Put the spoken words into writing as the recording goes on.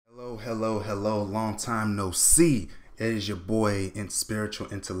Hello, long time no see. It is your boy and spiritual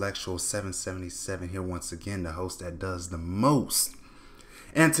intellectual 777 here once again, the host that does the most.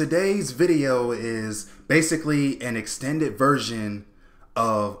 And today's video is basically an extended version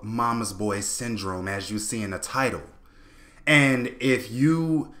of Mama's Boy Syndrome, as you see in the title. And if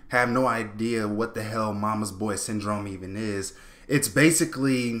you have no idea what the hell Mama's Boy Syndrome even is, it's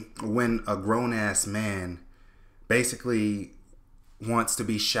basically when a grown-ass man basically wants to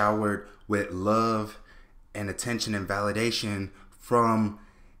be showered with love and attention and validation from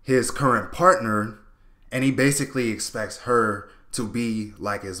his current partner, and he basically expects her to be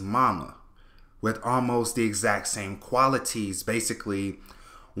like his mama with almost the exact same qualities, basically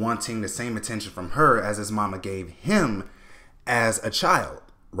wanting the same attention from her as his mama gave him as a child,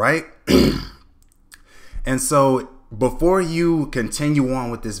 right? And so before you continue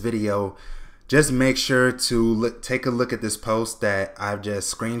on with this video, just make sure to take a look at this post that I've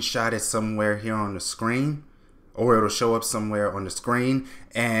just screenshotted somewhere here on the screen, or it'll show up somewhere on the screen,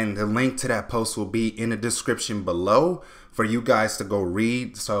 and the link to that post will be in the description below for you guys to go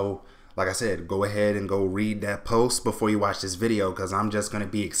read. So like I said, go ahead and go read that post before you watch this video, because I'm just going to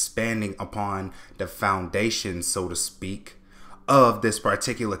be expanding upon the foundation, so to speak, of this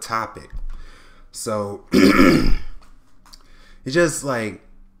particular topic. So it's just like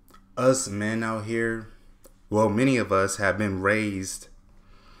us men out here, well, many of us have been raised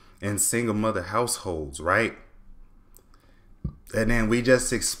in single mother households, right? And then we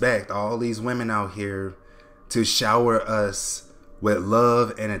just expect all these women out here to shower us with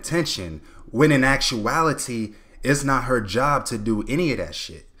love and attention, when in actuality, it's not her job to do any of that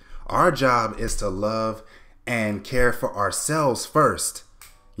shit. Our job is to love and care for ourselves first.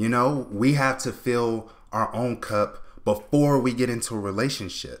 You know, we have to fill our own cup before we get into a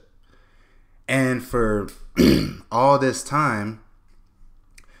relationship. And for all this time,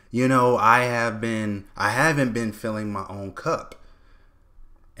 you know, I haven't been filling my own cup.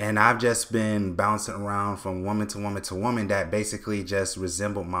 And I've just been bouncing around from woman to woman to woman that basically just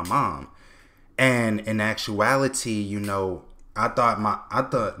resembled my mom. And in actuality, you know, I thought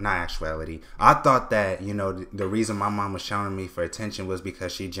that, you know, the reason my mom was showering me for attention was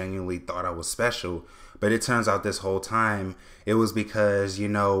because she genuinely thought I was special. But it turns out this whole time it was because, you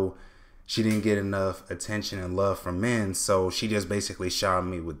know, she didn't get enough attention and love from men, so she just basically showered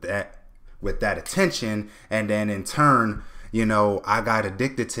me with that attention, and then in turn, you know, I got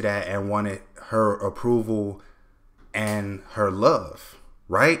addicted to that and wanted her approval and her love,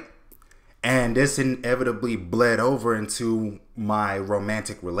 right? And this inevitably bled over into my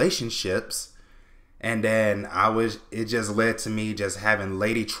romantic relationships, and then it just led to me just having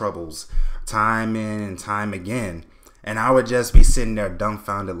lady troubles time in and time again. And I would just be sitting there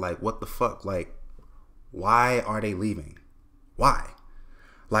dumbfounded, like, what the fuck? Like, why are they leaving? Why?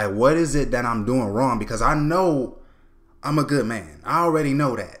 Like, what is it that I'm doing wrong? Because I know I'm a good man. I already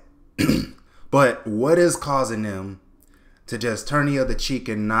know that. But what is causing them to just turn the other cheek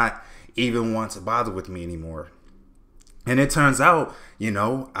and not even want to bother with me anymore? And it turns out, you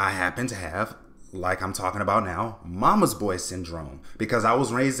know, I happen to have, like I'm talking about now, Mama's Boy Syndrome, because I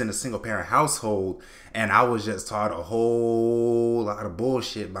was raised in a single parent household and I was just taught a whole lot of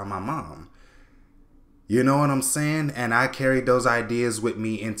bullshit by my mom. You know what I'm saying? And I carried those ideas with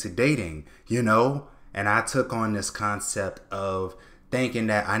me into dating, you know, and I took on this concept of thinking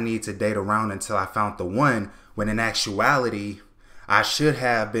that I need to date around until I found the one, when in actuality, I should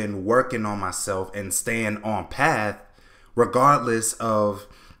have been working on myself and staying on path, regardless of,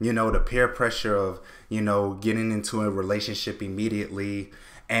 you know, the peer pressure of, you know, getting into a relationship immediately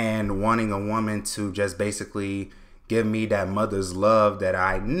and wanting a woman to just basically give me that mother's love that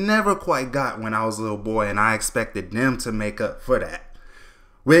I never quite got when I was a little boy, and I expected them to make up for that.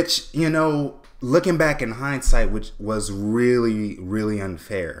 Which, you know, looking back in hindsight, which was really, really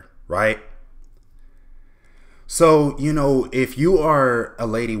unfair, right? So, you know, if you are a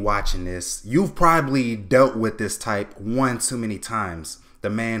lady watching this, you've probably dealt with this type one too many times. The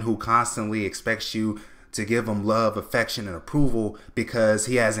man who constantly expects you to give him love, affection, and approval because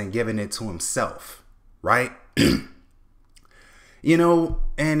he hasn't given it to himself, right? You know,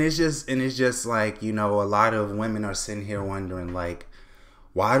 and it's just like, you know, a lot of women are sitting here wondering, like,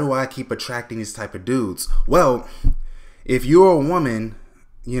 why do I keep attracting these type of dudes? Well, if you're a woman,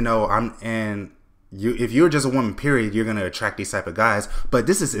 you know, if you're just a woman, period, you're going to attract these type of guys. But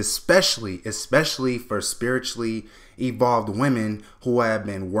this is especially for spiritually evolved women who have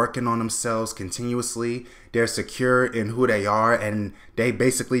been working on themselves continuously. They're secure in who they are and they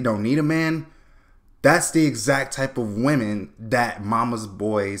basically don't need a man. That's the exact type of women that mama's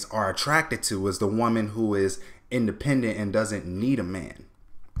boys are attracted to, is the woman who is independent and doesn't need a man.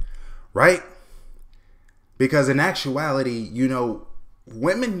 right? Because in actuality, you know,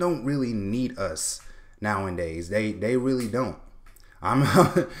 women don't really need us nowadays. They really don't. I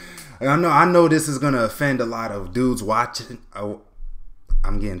know this is gonna offend a lot of dudes watching. Oh,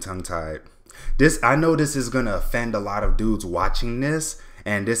 I'm getting tongue tied. I know this is gonna offend a lot of dudes watching this,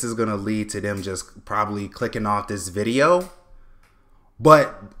 and this is gonna lead to them just probably clicking off this video.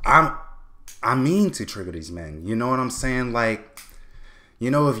 But I mean to trigger these men. You know what I'm saying? Like, you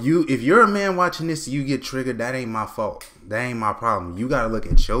know, if you're a man watching this, you get triggered. That ain't my fault. That ain't my problem. You gotta look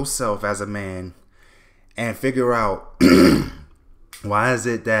at yourself as a man and figure out why is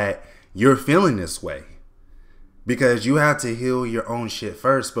it that you're feeling this way. Because you have to heal your own shit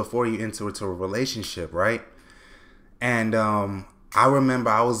first before you enter into a relationship, right? And I remember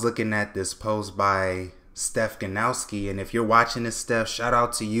I was looking at this post by Steph Ganowski, and if you're watching this, Steph, shout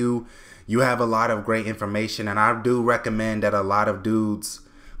out to you. You have a lot of great information, and I do recommend that a lot of dudes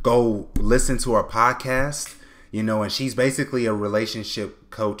go listen to her podcast, you know, and she's basically a relationship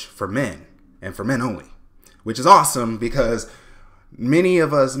coach for men and for men only, which is awesome because many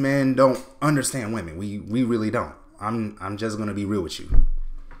of us men don't understand women. We really don't. I'm just going to be real with you.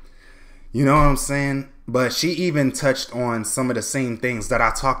 You know what I'm saying? But she even touched on some of the same things that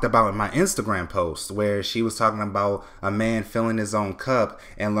I talked about in my Instagram post, where she was talking about a man filling his own cup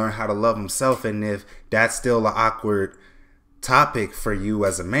and learn how to love himself. And if that's still an awkward topic for you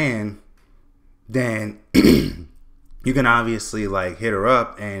as a man, then you can obviously like hit her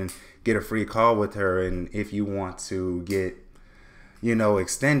up and get a free call with her. And if you want to get, you know,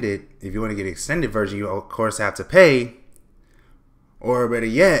 extended, if you want to get extended version, you of course have to pay. Or better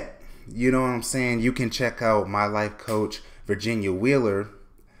yet, you know what I'm saying, you can check out my life coach, Virginia Wheeler,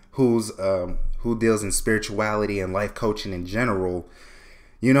 who deals in spirituality and life coaching in general.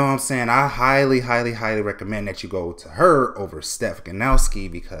 You know what I'm saying? I highly recommend that you go to her over Steph Ganowski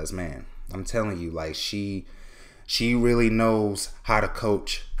because, man, I'm telling you, like, she really knows how to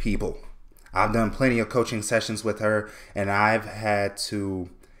coach people. I've done plenty of coaching sessions with her, and I've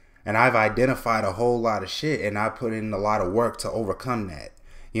identified a whole lot of shit, and I put in a lot of work to overcome that.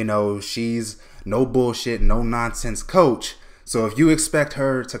 You know, she's no bullshit, no nonsense coach. So if you expect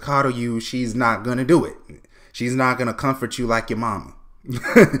her to coddle you, she's not going to do it. She's not going to comfort you like your mama.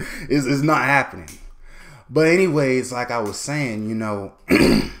 It's not happening. But anyways, like I was saying, you know,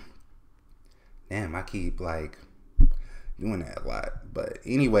 damn, I keep like doing that a lot. But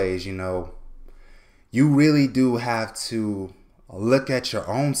anyways, you know, you really do have to look at your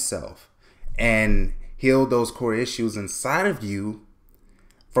own self and heal those core issues inside of you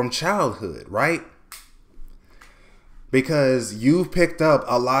from childhood, right? Because you've picked up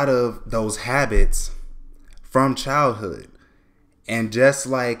a lot of those habits from childhood. And just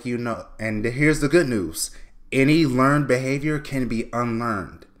like, you know, and here's the good news. Any learned behavior can be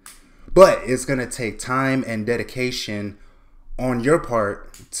unlearned. But it's going to take time and dedication on your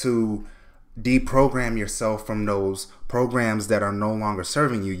part to deprogram yourself from those programs that are no longer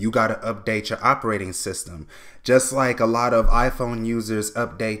serving you. You got to update your operating system. Just like a lot of iPhone users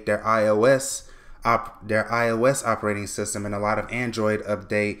update their iOS operating system, and a lot of Android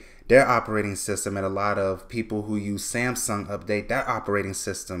update their operating system, and a lot of people who use Samsung update their operating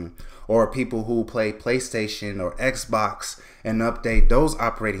system, or people who play PlayStation or Xbox and update those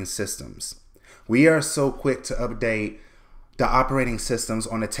operating systems. We are so quick to update the operating systems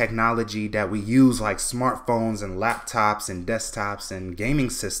on the technology that we use, like smartphones and laptops and desktops and gaming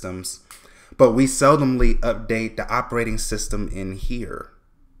systems, but we seldomly update the operating system in here.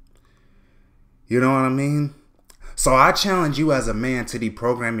 You know what I mean? So I challenge you as a man to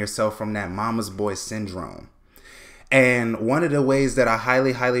deprogram yourself from that mama's boy syndrome. And one of the ways that I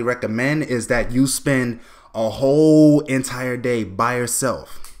highly recommend is that you spend a whole entire day by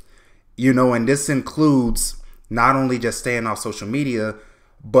yourself. You know, and this includes not only just staying off social media,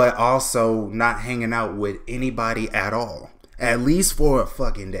 but also not hanging out with anybody at all. At least for a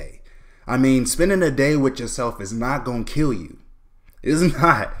fucking day. I mean, spending a day with yourself is not gonna kill you. It's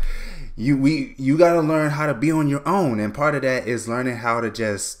not. You gotta learn how to be on your own. And part of that is learning how to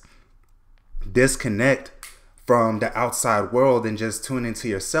just disconnect from the outside world and just tune into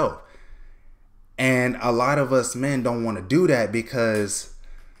yourself. And a lot of us men don't want to do that because,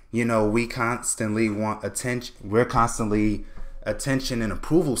 you know, we constantly want attention. We're constantly attention and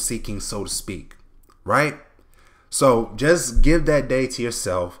approval seeking, so to speak, right? So just give that day to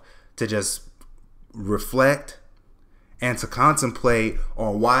yourself to just reflect and to contemplate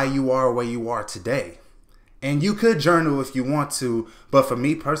on why you are where you are today. And you could journal if you want to, but for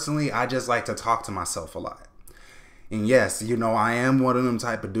me personally, I just like to talk to myself a lot. And yes, you know, I am one of them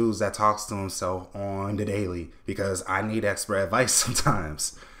type of dudes that talks to himself on the daily because I need expert advice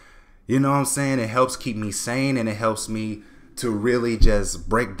sometimes. You know what I'm saying? It helps keep me sane, and it helps me to really just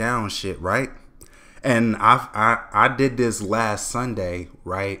break down shit, right? And I did this last Sunday,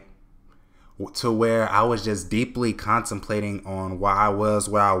 right? To where I was just deeply contemplating on why I was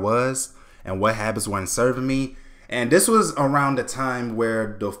where I was and what habits weren't serving me. And this was around the time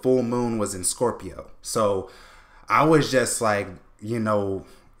where the full moon was in Scorpio. So I was just like, you know,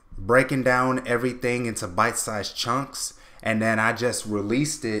 breaking down everything into bite-sized chunks. And then I just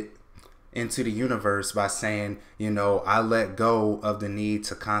released it into the universe by saying, you know, I let go of the need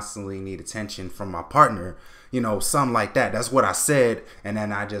to constantly need attention from my partner, you know, something like that. That's what I said. And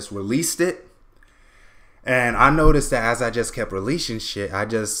then I just released it. And I noticed that as I just kept releasing shit, I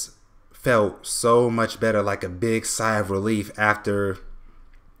just felt so much better, like a big sigh of relief after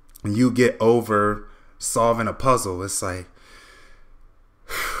you get over solving a puzzle. It's like,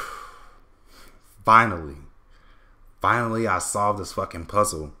 finally I solved this fucking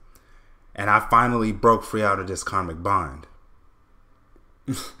puzzle. And I finally broke free out of this karmic bond.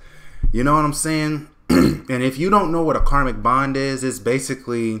 You know what I'm saying? And if you don't know what a karmic bond is, it's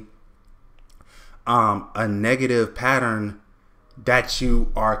basically a negative pattern that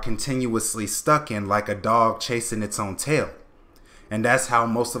you are continuously stuck in, like a dog chasing its own tail. And that's how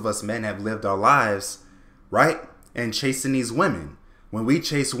most of us men have lived our lives, right? And chasing these women. When we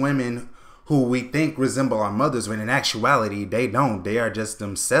chase women who we think resemble our mothers, when in actuality they don't. They are just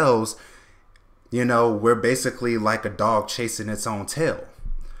themselves. You know, we're basically like a dog chasing its own tail.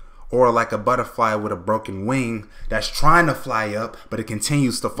 Or like a butterfly with a broken wing that's trying to fly up, but it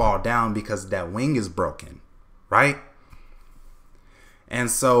continues to fall down because that wing is broken, right? And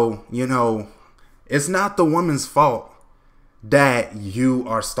so, you know, it's not the woman's fault that you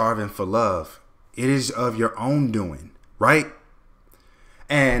are starving for love. It is of your own doing, right?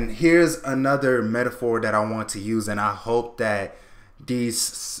 And here's another metaphor that I want to use, and I hope that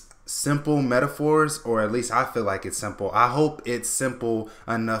these simple metaphors, or at least I feel like it's simple. I hope it's simple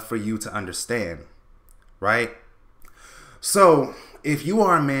enough for you to understand, right? So if you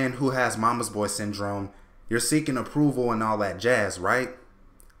are a man who has mama's boy syndrome, you're seeking approval and all that jazz, right?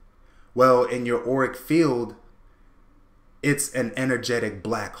 Well, in your auric field, it's an energetic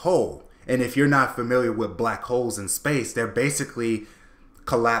black hole. And if you're not familiar with black holes in space, they're basically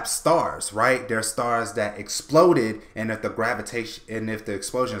collapsed stars, right? They're stars that exploded, and if the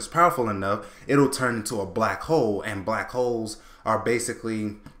explosion is powerful enough, it'll turn into a black hole. And black holes are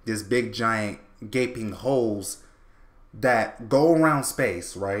basically this big giant gaping holes that go around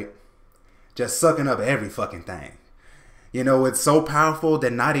space, right? Just sucking up every fucking thing. You know, it's so powerful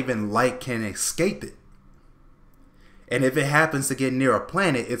that not even light can escape it. And if it happens to get near a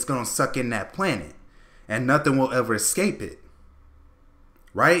planet, it's going to suck in that planet, and nothing will ever escape it.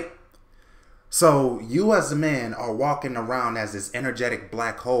 Right? So you as a man are walking around as this energetic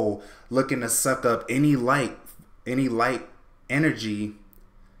black hole looking to suck up any light energy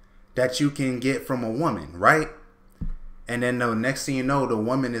that you can get from a woman, right? And then the next thing you know, the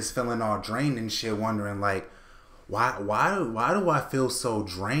woman is feeling all drained and shit, wondering like, why do I feel so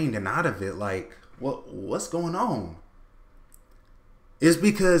drained and out of it? Like, what's going on? It's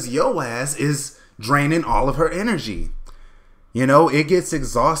because your ass is draining all of her energy. You know, it gets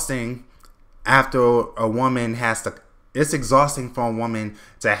exhausting after a woman it's exhausting for a woman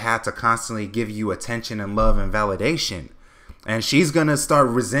to have to constantly give you attention and love and validation. And she's going to start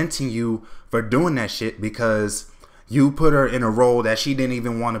resenting you for doing that shit because you put her in a role that she didn't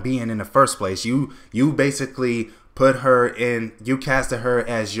even want to be in the first place. You basically put her in, you casted her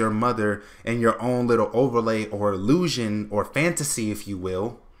as your mother in your own little overlay or illusion or fantasy, if you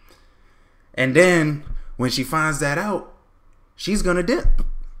will. And then when she finds that out, she's gonna dip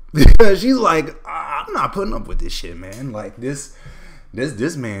because she's like, I'm not putting up with this shit, man. Like this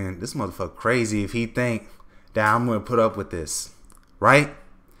motherfucker crazy if he think that I'm gonna put up with this, right?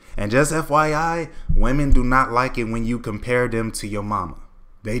 And just FYI, women do not like it when you compare them to your mama.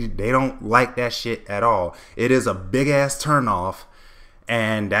 They don't like that shit at all. It is a big ass turnoff,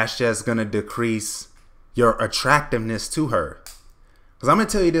 and that's just gonna decrease your attractiveness to her. Because I'm gonna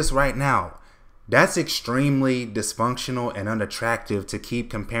tell you this right now. That's extremely dysfunctional and unattractive to keep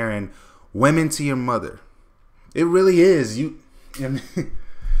comparing women to your mother. It really is.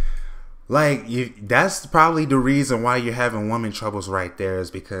 That's probably the reason why you're having woman troubles right there,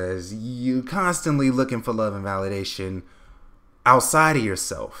 is because you constantly looking for love and validation outside of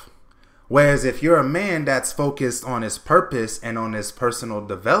yourself. Whereas if you're a man that's focused on his purpose and on his personal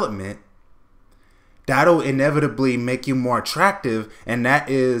development, that'll inevitably make you more attractive, and that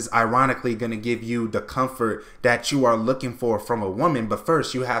is ironically going to give you the comfort that you are looking for from a woman. But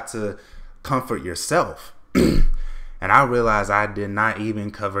first, you have to comfort yourself. And I realized I did not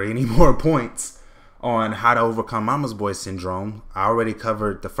even cover any more points on how to overcome mama's boy syndrome. I already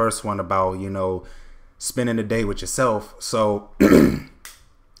covered the first one about, you know, spending the day with yourself. So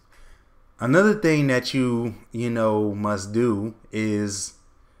another thing that you know, must do is,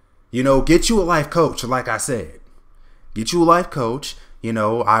 you know, get you a life coach. Like I said, get you a life coach. You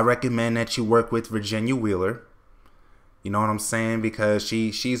know, I recommend that you work with Virginia Wheeler. You know what I'm saying? Because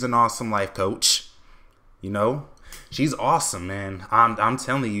she's an awesome life coach. You know, she's awesome, man. I'm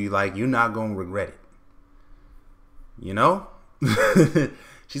telling you, like, you're not gonna regret it. You know,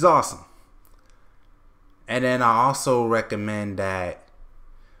 she's awesome. And then I also recommend that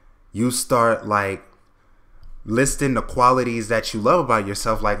you start, like, listing the qualities that you love about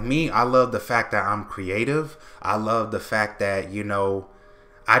yourself. Like me, I love the fact that I'm creative. I love the fact that, you know,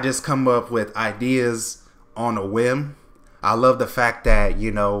 I just come up with ideas on a whim. I love the fact that,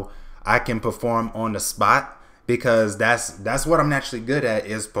 you know, I can perform on the spot, because that's what I'm naturally good at,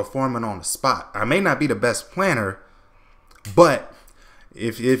 is performing on the spot. I may not be the best planner, but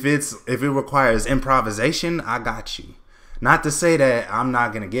if it requires improvisation, I got you. Not to say that I'm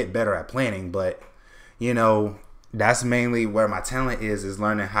not gonna get better at planning, but, you know, that's mainly where my talent is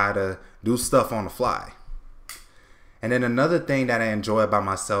learning how to do stuff on the fly. And then another thing that I enjoy about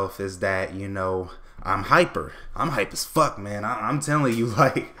myself is that, you know, I'm hyper. I'm hype as fuck, man. I'm telling you,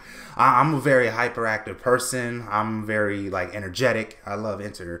 like, I'm a very hyperactive person. I'm very, like, energetic. I love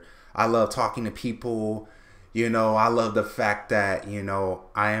talking to people. You know, I love the fact that, you know,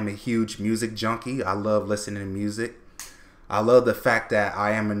 I am a huge music junkie. I love listening to music. I love the fact that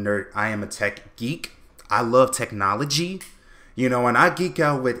I am a nerd. I am a tech geek. I love technology. You know, and I geek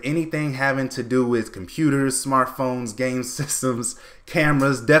out with anything having to do with computers, smartphones, game systems,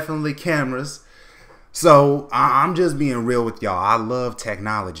 cameras, definitely cameras. So I'm just being real with y'all. I love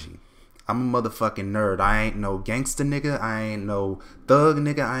technology. I'm a motherfucking nerd. I ain't no gangster nigga. I ain't no thug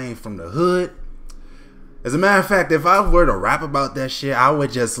nigga. I ain't from the hood. As a matter of fact, if I were to rap about that shit, I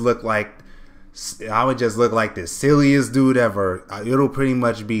would just look like the silliest dude ever. It'll pretty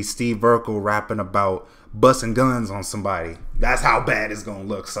much be Steve Urkel rapping about busting guns on somebody. That's how bad it's gonna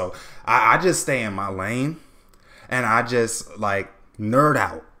look. So I just stay in my lane, and I just, like, nerd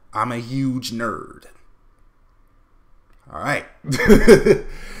out. I'm a huge nerd. All right.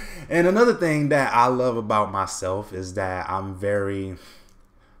 And another thing that I love about myself is that I'm very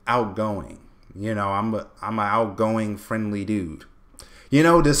outgoing. You know, I'm an outgoing, friendly dude. You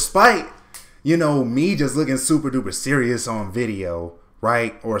know, despite, you know, me just looking super duper serious on video,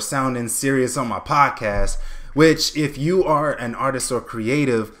 right? Or sounding serious on my podcast, which, if you are an artist or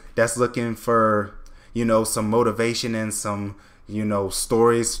creative that's looking for, you know, some motivation and some, you know,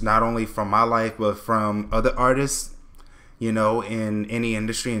 stories, not only from my life, but from other artists, you know, in any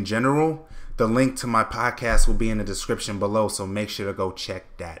industry in general, the link to my podcast will be in the description below. So make sure to go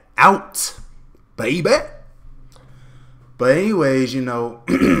check that out, baby. But anyways, you know,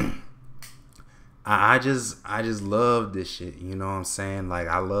 I just love this shit. You know what I'm saying? Like,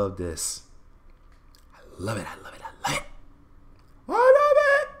 I love this. I love it. I love it. I love it.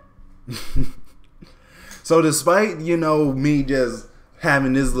 I love it. So despite, you know, me just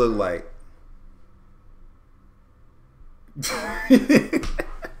having this look like,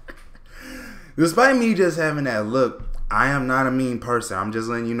 despite me just having that look, I am not a mean person. I'm just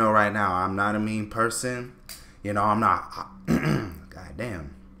letting you know right now, I'm not a mean person. You know, I'm not. God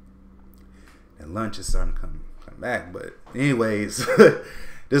damn. And lunch is starting to come back. But anyways,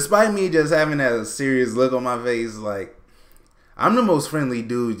 despite me just having that serious look on my face, like, I'm the most friendly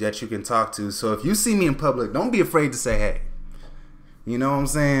dude that you can talk to. So if you see me in public, don't be afraid to say hey. You know what I'm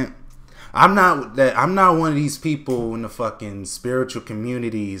saying? I'm not one of these people in the fucking spiritual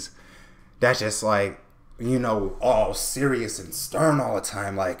communities that's just, like, you know, all serious and stern all the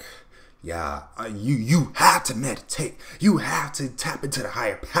time. Like, yeah, you have to meditate. You have to tap into the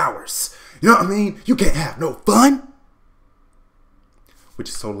higher powers. You know what I mean? You can't have no fun. Which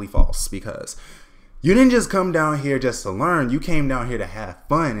is totally false, because you didn't just come down here just to learn. You came down here to have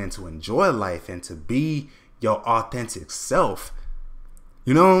fun and to enjoy life and to be your authentic self.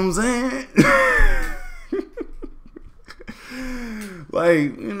 You know what I'm saying? Like,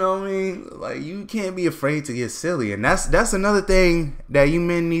 you know what I mean? Like, you can't be afraid to get silly. And that's another thing that you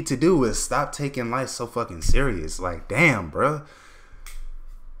men need to do, is stop taking life so fucking serious. Like, damn, bro.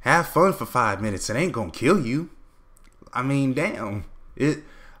 Have fun for 5 minutes. It ain't gonna kill you. I mean, damn.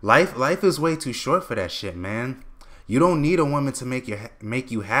 Life is way too short for that shit, man. You don't need a woman to make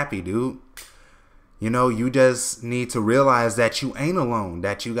you happy, dude. You know, you just need to realize that you ain't alone.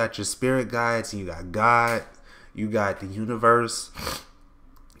 That you got your spirit guides, and you got God, you got the universe,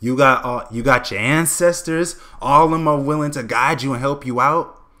 You got your ancestors. All of them are willing to guide you and help you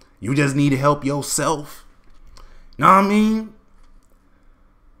out. You just need to help yourself. Know what I mean?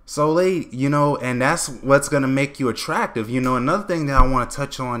 So and that's what's going to make you attractive. Another thing that I want to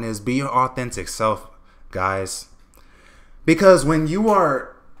touch on is be your authentic self, guys. Because when you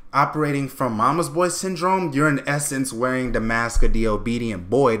are operating from mama's boy syndrome, you're in essence wearing the mask of the obedient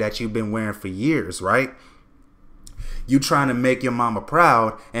boy that you've been wearing for years, right? You trying to make your mama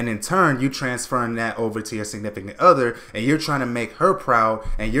proud, and in turn, you transferring that over to your significant other, and you're trying to make her proud,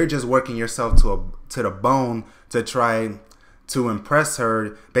 and you're just working yourself to the bone to try to impress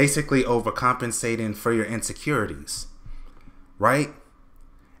her, basically overcompensating for your insecurities, right?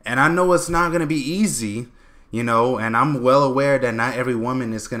 And I know it's not going to be easy, and I'm well aware that not every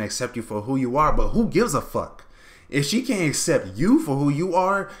woman is going to accept you for who you are, but who gives a fuck? If she can't accept you for who you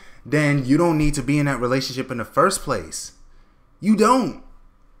are, then you don't need to be in that relationship in the first place. You don't.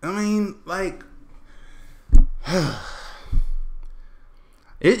 I mean,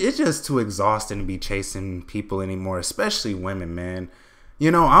 it's just too exhausting to be chasing people anymore, especially women, man.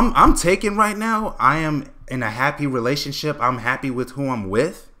 I'm taken right now. I am in a happy relationship. I'm happy with who I'm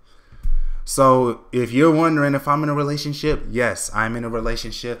with. So if you're wondering if I'm in a relationship, yes, I'm in a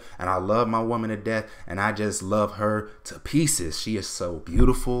relationship, and I love my woman to death, and I just love her to pieces. She is so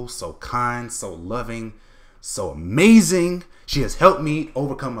beautiful, so kind, so loving, so amazing. She has helped me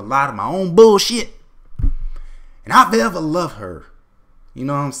overcome a lot of my own bullshit, and I've ever loved her. You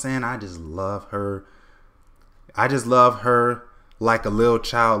know what I'm saying? I just love her. I just love her like a little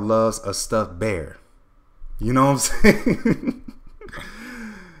child loves a stuffed bear. You know what I'm saying?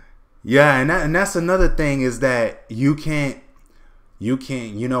 Yeah, and that's another thing, is that you can't,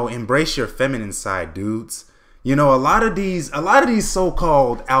 embrace your feminine side, dudes. A lot of these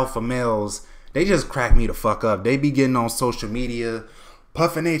so-called alpha males, they just crack me the fuck up. They be getting on social media,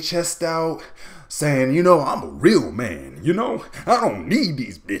 puffing their chest out, saying, I'm a real man. I don't need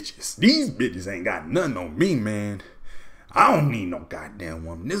these bitches. These bitches ain't got nothing on me, man. I don't need no goddamn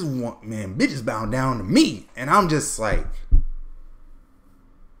woman. This one, man, bitches bow down to me. And I'm just like,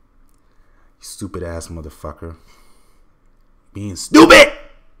 stupid ass motherfucker. Being stupid!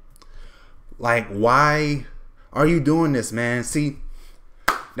 Like, why are you doing this, man? See,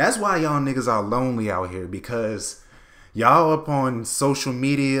 that's why y'all niggas are lonely out here, because y'all up on social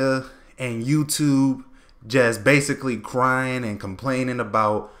media and YouTube just basically crying and complaining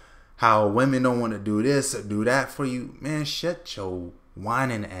about how women don't want to do this or do that for you. Man, shut your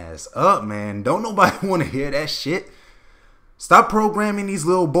whining ass up, man. Don't nobody want to hear that shit. Stop programming these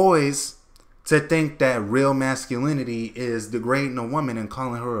little boys to think that real masculinity is degrading a woman and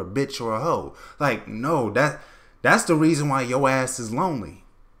calling her a bitch or a hoe. Like, no, that's the reason why your ass is lonely.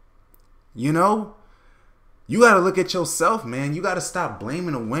 You gotta look at yourself, man. You gotta stop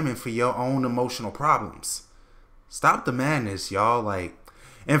blaming the women for your own emotional problems. Stop the madness, y'all.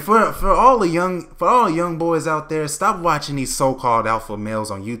 And for all the young boys out there, stop watching these so-called alpha males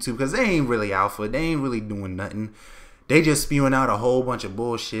on YouTube, because they ain't really alpha. They ain't really doing nothing. They just spewing out a whole bunch of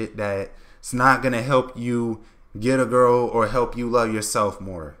bullshit that it's not going to help you get a girl or help you love yourself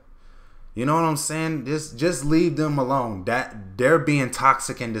more. You know what I'm saying? Just leave them alone. That they're being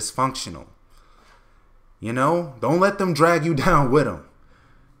toxic and dysfunctional. Don't let them drag you down with them.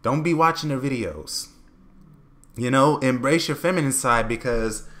 Don't be watching their videos. Embrace your feminine side,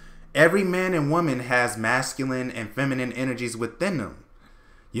 because every man and woman has masculine and feminine energies within them.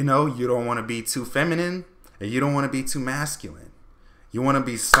 You don't want to be too feminine, and you don't want to be too masculine. You want to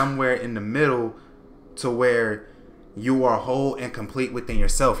be somewhere in the middle, to where you are whole and complete within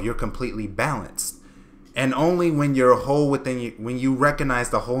yourself. You're completely balanced. And only when you're whole when you recognize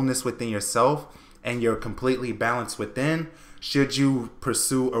the wholeness within yourself and you're completely balanced within, should you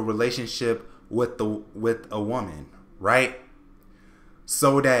pursue a relationship with a woman, right?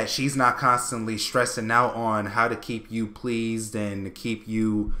 So that she's not constantly stressing out on how to keep you pleased and to keep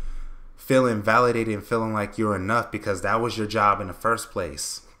you feeling validated and feeling like you're enough, because that was your job in the first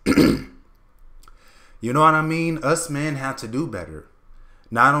place. You know what I mean? Us men have to do better.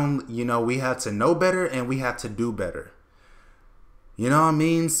 Not only, we have to know better, and we have to do better. You know what I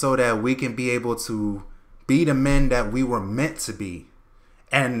mean? So that we can be able to be the men that we were meant to be.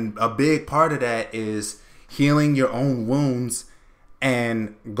 And a big part of that is healing your own wounds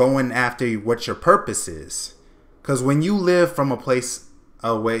and going after what your purpose is. Because when you live from a place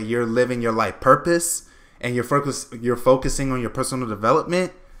where you're living your life purpose and you're focusing on your personal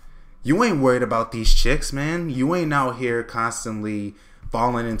development, you ain't worried about these chicks, man. You ain't out here constantly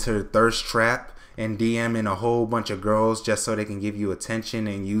falling into the thirst trap and DMing a whole bunch of girls just so they can give you attention,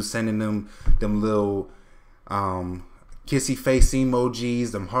 and you sending them little kissy face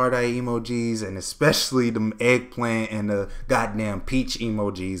emojis, them hard eye emojis, and especially them eggplant and the goddamn peach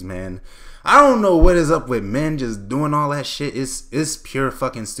emojis, man. I don't know what is up with men just doing all that shit. It's pure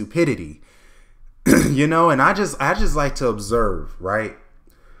fucking stupidity. You know, and I just like to observe, right?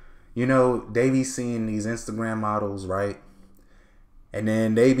 You know, they be seeing these Instagram models, right? And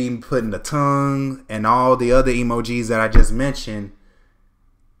then they be putting the tongue and all the other emojis that I just mentioned.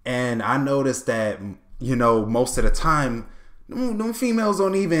 And I noticed that, you know, most of the time, them females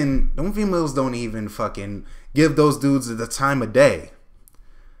don't even fucking give those dudes the time of day.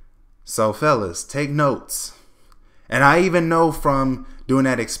 So fellas, take notes. And I even know from doing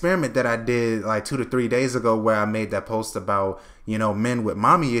that experiment that I did like 2 to 3 days ago where I made that post about, you know, men with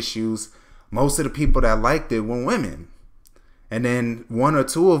mommy issues, most of the people that liked it were women. And then 1 or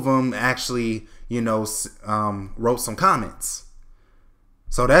 2 of them actually, you know, wrote some comments.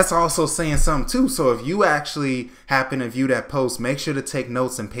 So that's also saying something too. So if you actually happen to view that post, make sure to take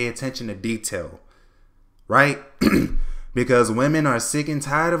notes and pay attention to detail, right? Because women are sick and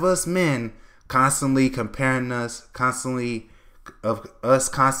tired of us men constantly comparing us, constantly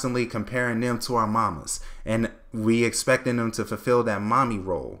comparing them to our mamas, and we expecting them to fulfill that mommy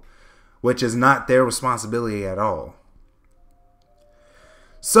role, which is not their responsibility at all.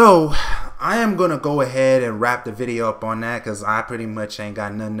 So I am gonna go ahead and wrap the video up on that, because I pretty much ain't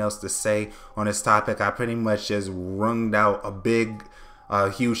got nothing else to say on this topic. I pretty much just wrung out a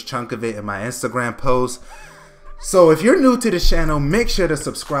huge chunk of it in my Instagram post. So if you're new to the channel, make sure to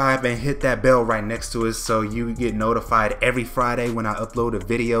subscribe and hit that bell right next to it so you get notified every Friday when I upload a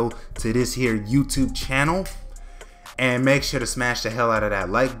video to this here YouTube channel. And make sure to smash the hell out of that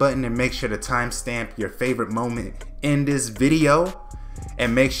like button, and make sure to timestamp your favorite moment in this video.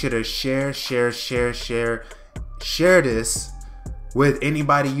 And make sure to share this with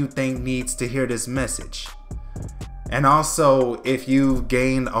anybody you think needs to hear this message. And also, if you've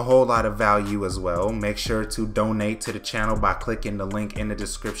gained a whole lot of value as well, make sure to donate to the channel by clicking the link in the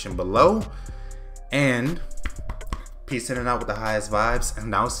description below. And peace in and out with the highest vibes,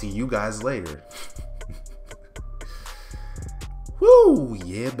 and I'll see you guys later. Woo,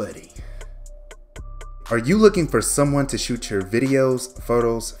 yeah buddy. Are you looking for someone to shoot your videos,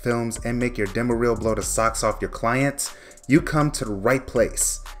 photos, films, and make your demo reel blow the socks off your clients? You come to the right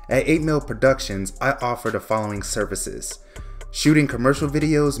place. At 8 Mil Productions, I offer the following services: shooting commercial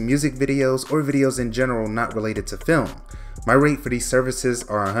videos, music videos, or videos in general not related to film. My rate for these services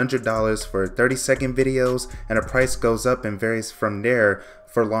are $100 for 30-second videos, and the price goes up and varies from there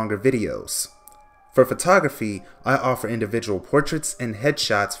for longer videos. For photography, I offer individual portraits and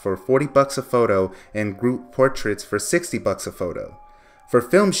headshots for $40 a photo and group portraits for $60 a photo. For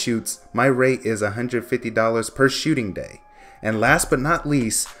film shoots, my rate is $150 per shooting day. And last but not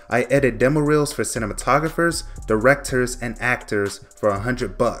least, I edit demo reels for cinematographers, directors, and actors for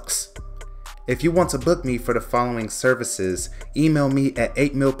 $100. If you want to book me for the following services, email me at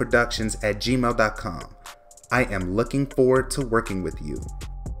 8milproductions@gmail.com. I am looking forward to working with you.